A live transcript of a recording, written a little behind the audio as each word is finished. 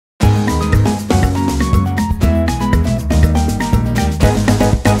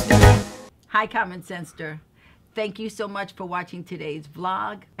Hi, Common Sensester. Thank you so much for watching today's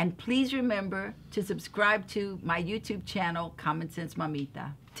vlog. And please remember to subscribe to my YouTube channel, Common Sense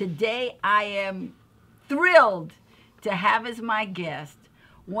Mamita. Today, I am thrilled to have as my guest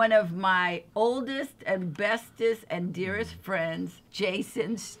one of my oldest and bestest and dearest friends,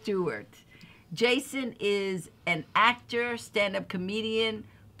 Jason Stuart. Jason is an actor, stand-up comedian,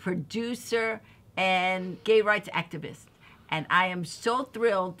 producer, and gay rights activist. And I am so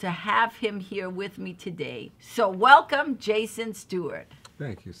thrilled to have him here with me today. So welcome, Jason Stuart.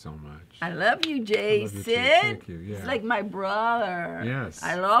 Thank you so much. I love you, Jason. I love you too. Thank you. Yeah. He's like my brother. Yes.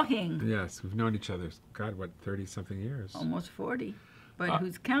 I love him. Yes, we've known each other, God, what, 30-something years? Almost 40, but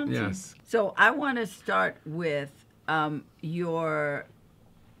who's counting? Yes. So I want to start with your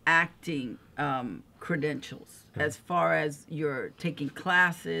acting credentials, as far as you're taking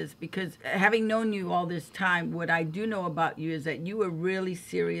classes, because having known you all this time, what I do know about you is that you were really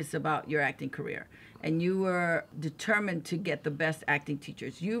serious about your acting career and you were determined to get the best acting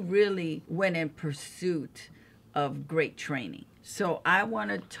teachers. You really went in pursuit of great training. So I want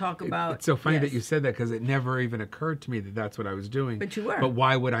to talk about... It's so funny that you said that, because it never even occurred to me that that's what I was doing. But you were. But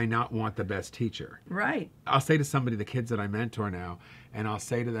why would I not want the best teacher? Right. I'll say to somebody, the kids that I mentor now, and I'll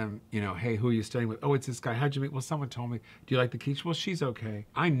say to them, you know, hey, who are you studying with? Oh, it's this guy. How'd you meet? Well, someone told me. Do you like the teacher? Well, she's okay.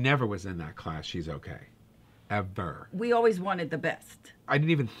 I never was in that class. She's okay. Ever. We always wanted the best. I didn't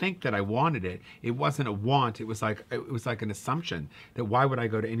even think that I wanted it. It wasn't a want. It was like an assumption that why would I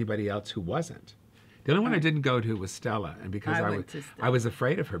go to anybody else who wasn't? The only one I didn't go to was Stella, and because I was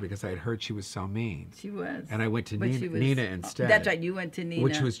afraid of her because I had heard she was so mean. She was. And I went to Nina instead. That's right, you went to Nina.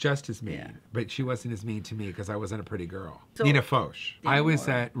 Which was just as mean, Yeah. but she wasn't as mean to me because I wasn't a pretty girl. So, Nina Foch. I was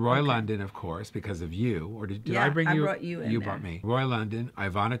Roy. at Roy London, of course, because of you. Or did Yeah, I bring you? I brought you in You there. brought me. Roy London,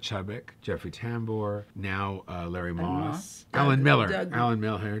 Ivana Chubbuck, Jeffrey Tambor, now Larry Moss, Doug- Alan Miller, Doug- Alan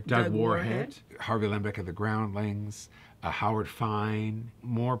Miller, Doug Doug Warhead, Harvey Lembeck of the Groundlings, Howard Fine,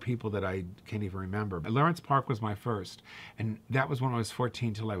 more people that I can't even remember. Lawrence Park was my first, and that was when I was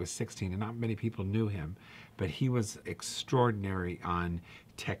 14 till I was 16, and not many people knew him, but he was extraordinary on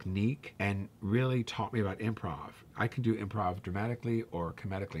technique and really taught me about improv. I can do improv dramatically or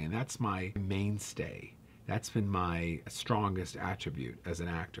comedically, and that's my mainstay. That's been my strongest attribute as an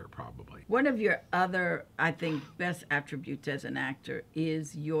actor, probably. One of your other, I think, best attributes as an actor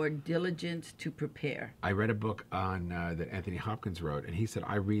is your diligence to prepare. I read a book on that Anthony Hopkins wrote, and he said,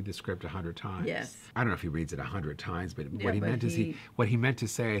 I read the script 100 times. Yes. I don't know if he reads it 100 times, but Yeah, what he but meant is what he meant to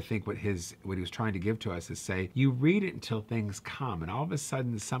say, I think what he was trying to give to us is say, you read it until things come, and all of a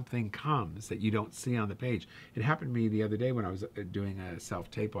sudden something comes that you don't see on the page. It happened to me the other day when I was doing a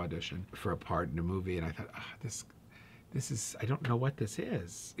self-tape audition for a part in a movie, and I thought, this is, I don't know what this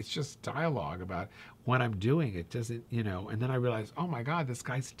is. It's just dialogue about what I'm doing. It doesn't, you know, and then I realized, oh my God, this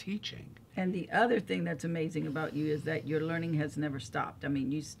guy's teaching. And the other thing that's amazing about you is that your learning has never stopped. I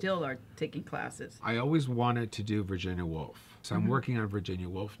mean, you still are taking classes. I always wanted to do Virginia Woolf. So I'm working on Virginia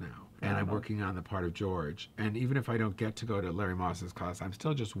Woolf now, and I'm working on the part of George. And even if I don't get to go to Larry Moss's class, I'm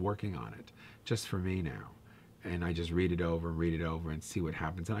still just working on it, just for me now. And I just read it over and see what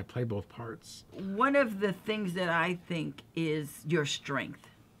happens. And I play both parts. One of the things that I think is your strength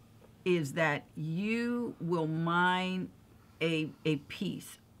is that you will mine a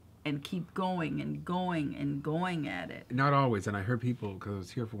piece and keep going and going and going at it. Not always. And I heard people, because I was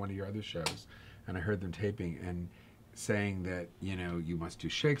here for one of your other shows, and I heard them taping and saying that, you know, you must do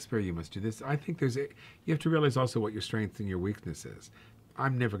Shakespeare, you must do this. I think you have to realize also what your strength and your weakness is.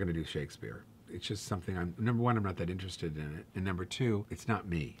 I'm never going to do Shakespeare. It's just something number one, I'm not that interested in it. And number two, it's not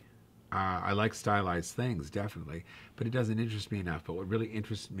me. I like stylized things, definitely, but it doesn't interest me enough. But what really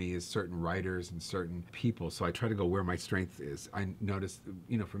interests me is certain writers and certain people. So I try to go where my strength is. I notice,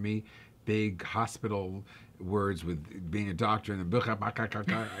 you know, for me, big hospital words with being a doctor and the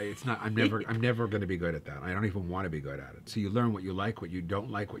it's not, I'm never going to be good at that. I don't even want to be good at it. So you learn what you like, what you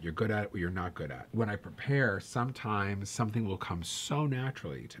don't like, what you're good at, what you're not good at. When I prepare, sometimes something will come so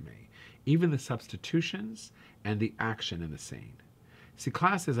naturally to me. Even the substitutions and the action in the scene. See,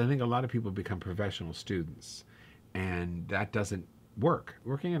 classes, I think a lot of people become professional students, and that doesn't work.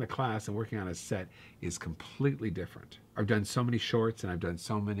 Working in a class and working on a set is completely different. I've done so many shorts and I've done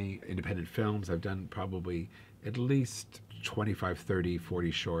so many independent films. I've done probably at least 25, 30,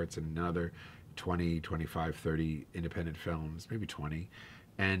 40 shorts and another 20, 25, 30 independent films, maybe 20.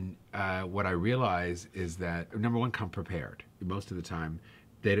 And what I realize is that, number one, come prepared. Most of the time,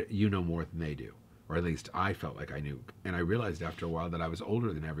 you know more than they do, or at least I felt like I knew. And I realized after a while that I was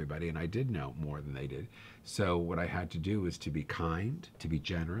older than everybody, and I did know more than they did. So what I had to do was to be kind, to be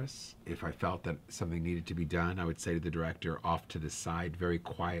generous. If I felt that something needed to be done, I would say to the director off to the side very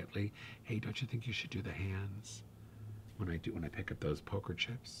quietly, hey, don't you think you should do the hands when I pick up those poker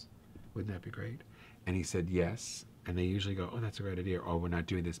chips? Wouldn't that be great? And he said yes. And they usually go, oh, that's a great idea, or we're not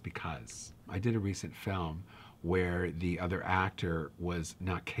doing this because. I did a recent film where the other actor was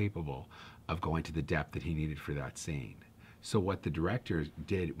not capable of going to the depth that he needed for that scene. So what the director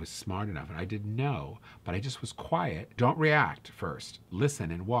did was smart enough, and I didn't know, but I just was quiet. Don't react first.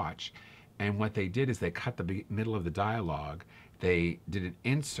 Listen and watch. And what they did is they cut the middle of the dialogue. They did an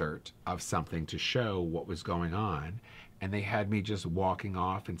insert of something to show what was going on, and they had me just walking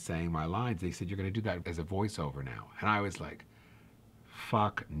off and saying my lines. They said, you're going to do that as a voiceover now. And I was like,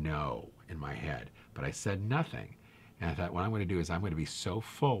 fuck no, in my head. But I said nothing. And I thought, what I'm going to do is I'm going to be so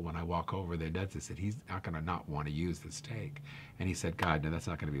full when I walk over there. Does this, that he's not going to not want to use this take. And he said, God, no, that's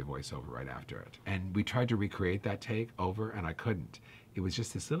not going to be a voiceover right after it. And we tried to recreate that take over, and I couldn't. It was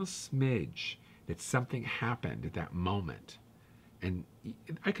just this little smidge that something happened at that moment. And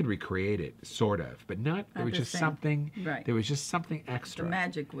I could recreate it, sort of, but not, there was just something, there was just something extra. The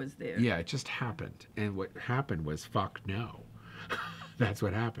magic was there. Yeah, it just happened. And what happened was, fuck no. That's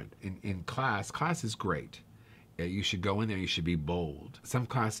what happened. In class is great. You should go in there, you should be bold. Some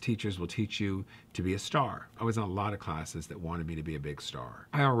class teachers will teach you to be a star. I was in a lot of classes that wanted me to be a big star.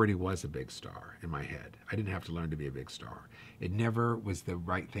 I already was a big star in my head. I didn't have to learn to be a big star. It never was the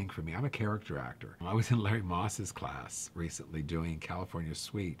right thing for me. I'm a character actor. I was in Larry Moss's class recently doing California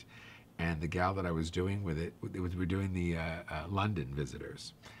Suite, and the gal that I was doing with it, we were doing the London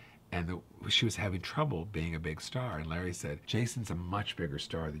visitors. And she was having trouble being a big star. And Larry said, Jason's a much bigger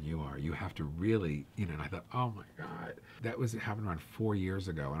star than you are. You have to really, and I thought, oh my God. That happened around 4 years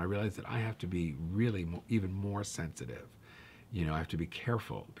ago. And I realized that I have to be really even more sensitive. I have to be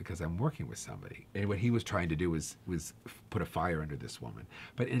careful because I'm working with somebody. And what he was trying to do was put a fire under this woman.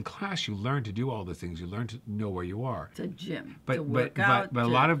 But in class, you learn to do all those things. You learn to know where you are. It's a gym. But to work out. But a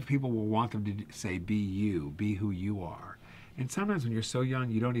lot of people will want them to say, be you, be who you are. And sometimes when you're so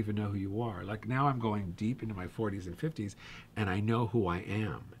young, you don't even know who you are. Like now I'm going deep into my 40s and 50s, and I know who I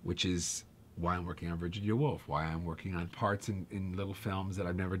am, which is why I'm working on Virginia Woolf, why I'm working on parts in little films that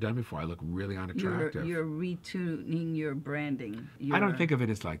I've never done before. I look really unattractive. You're retuning your branding. I don't think of it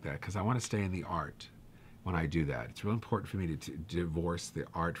as like that because I want to stay in the art when I do that. It's real important for me to divorce the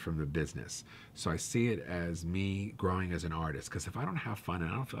art from the business. So I see it as me growing as an artist, because if I don't have fun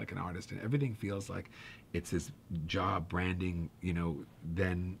and I don't feel like an artist and everything feels like it's this job branding,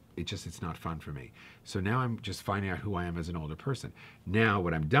 then it's not fun for me. So now I'm just finding out who I am as an older person. Now,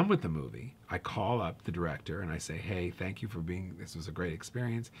 when I'm done with the movie, I call up the director and I say, hey, thank you for this was a great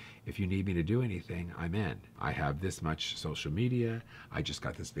experience. If you need me to do anything, I'm in. I have this much social media. I just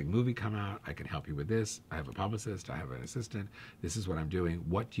got this big movie come out. I can help you with this. I have a publicist. I have an assistant. This is what I'm doing.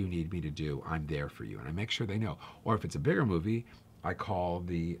 What do you need me to do? I'm there for you. And I make sure they know. Or if it's a bigger movie, I call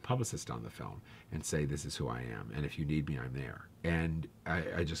the publicist on the film and say, this is who I am. And if you need me, I'm there. And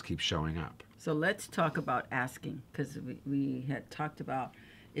I just keep showing up. So let's talk about asking, because we had talked about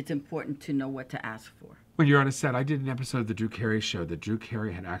it's important to know what to ask for. When you're on a set, I did an episode of The Drew Carey Show that Drew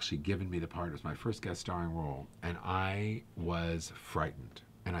Carey had actually given me the part. It was my first guest starring role. And I was frightened.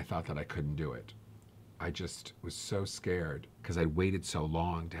 And I thought that I couldn't do it. I just was so scared because I waited so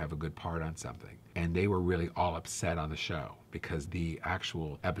long to have a good part on something. And they were really all upset on the show because the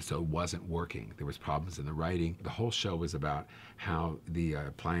actual episode wasn't working. There was problems in the writing. The whole show was about how the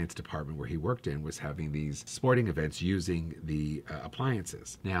appliance department where he worked in was having these sporting events using the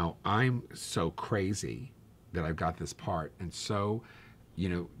appliances. Now, I'm so crazy that I've got this part and so,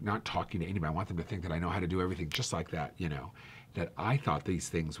 not talking to anybody. I want them to think that I know how to do everything just like that, that I thought these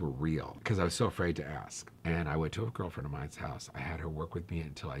things were real because I was so afraid to ask. And I went to a girlfriend of mine's house. I had her work with me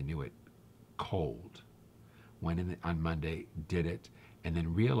until I knew it cold. Went in on Monday, did it, and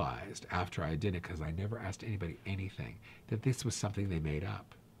then realized after I did it, because I never asked anybody anything, that this was something they made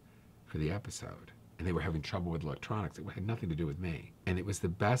up for the episode. And they were having trouble with electronics. It had nothing to do with me. And it was the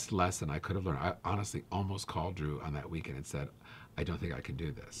best lesson I could have learned. I honestly almost called Drew on that weekend and said, I don't think I can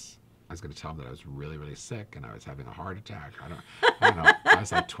do this. I was going to tell him that I was really, really sick and I was having a heart attack. I don't know. I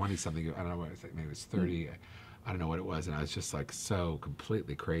was like 20-something. I don't know what I was like. Maybe it was 30. I don't know what it was. And I was just like so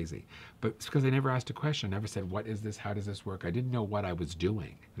completely crazy. But it's because I never asked a question. I never said, what is this? How does this work? I didn't know what I was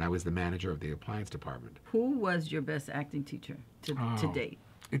doing. And I was the manager of the appliance department. Who was your best acting teacher to date?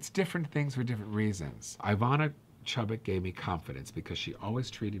 It's different things for different reasons. Ivana Chubbuck gave me confidence because she always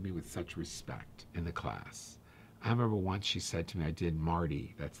treated me with such respect in the class. I remember once she said to me, I did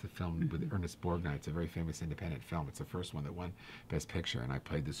Marty. That's the film with Ernest Borgnine. It's a very famous independent film. It's the first one that won Best Picture. And I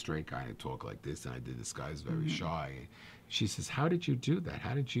played the straight guy and I talk like this. And I did this guy's very shy. And she says, how did you do that?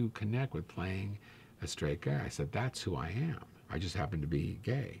 How did you connect with playing a straight guy? I said, that's who I am. I just happen to be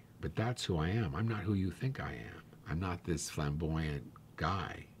gay. But that's who I am. I'm not who you think I am. I'm not this flamboyant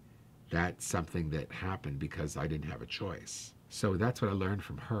guy. That's something that happened because I didn't have a choice. So that's what I learned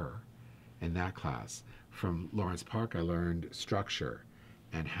from her in that class. From Lawrence Park, I learned structure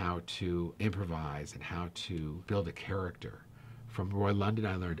and how to improvise and how to build a character. From Roy London,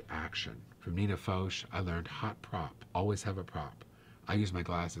 I learned action. From Nina Foch, I learned hot prop. Always have a prop. I use my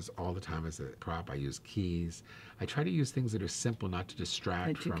glasses all the time as a prop. I use keys. I try to use things that are simple, not to distract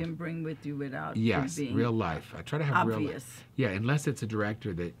that you from. can bring with you without Yes, it being real life. I try to have real obvious. Yeah, unless it's a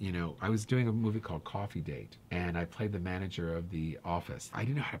director that, you know, I was doing a movie called Coffee Date, and I played the manager of the office. I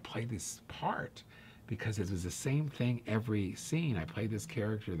didn't know how to play this part because it was the same thing every scene. I played this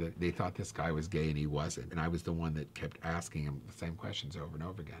character that they thought this guy was gay and he wasn't. And I was the one that kept asking him the same questions over and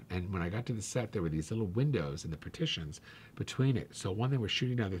over again. And when I got to the set, there were these little windows and the partitions between it. So when they were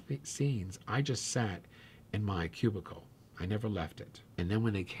shooting other scenes, I just sat in my cubicle. I never left it. And then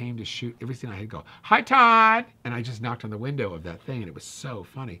when they came to shoot every scene, I had to go, "Hi, Todd!" And I just knocked on the window of that thing, and it was so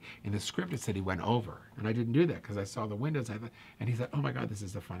funny. In the script, it said he went over. And I didn't do that because I saw the windows. And he said, "Oh my God, this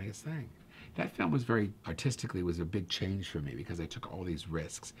is the funniest thing." That film was very, artistically, was a big change for me because I took all these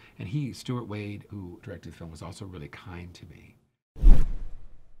risks. And Stuart Wade, who directed the film, was also really kind to me.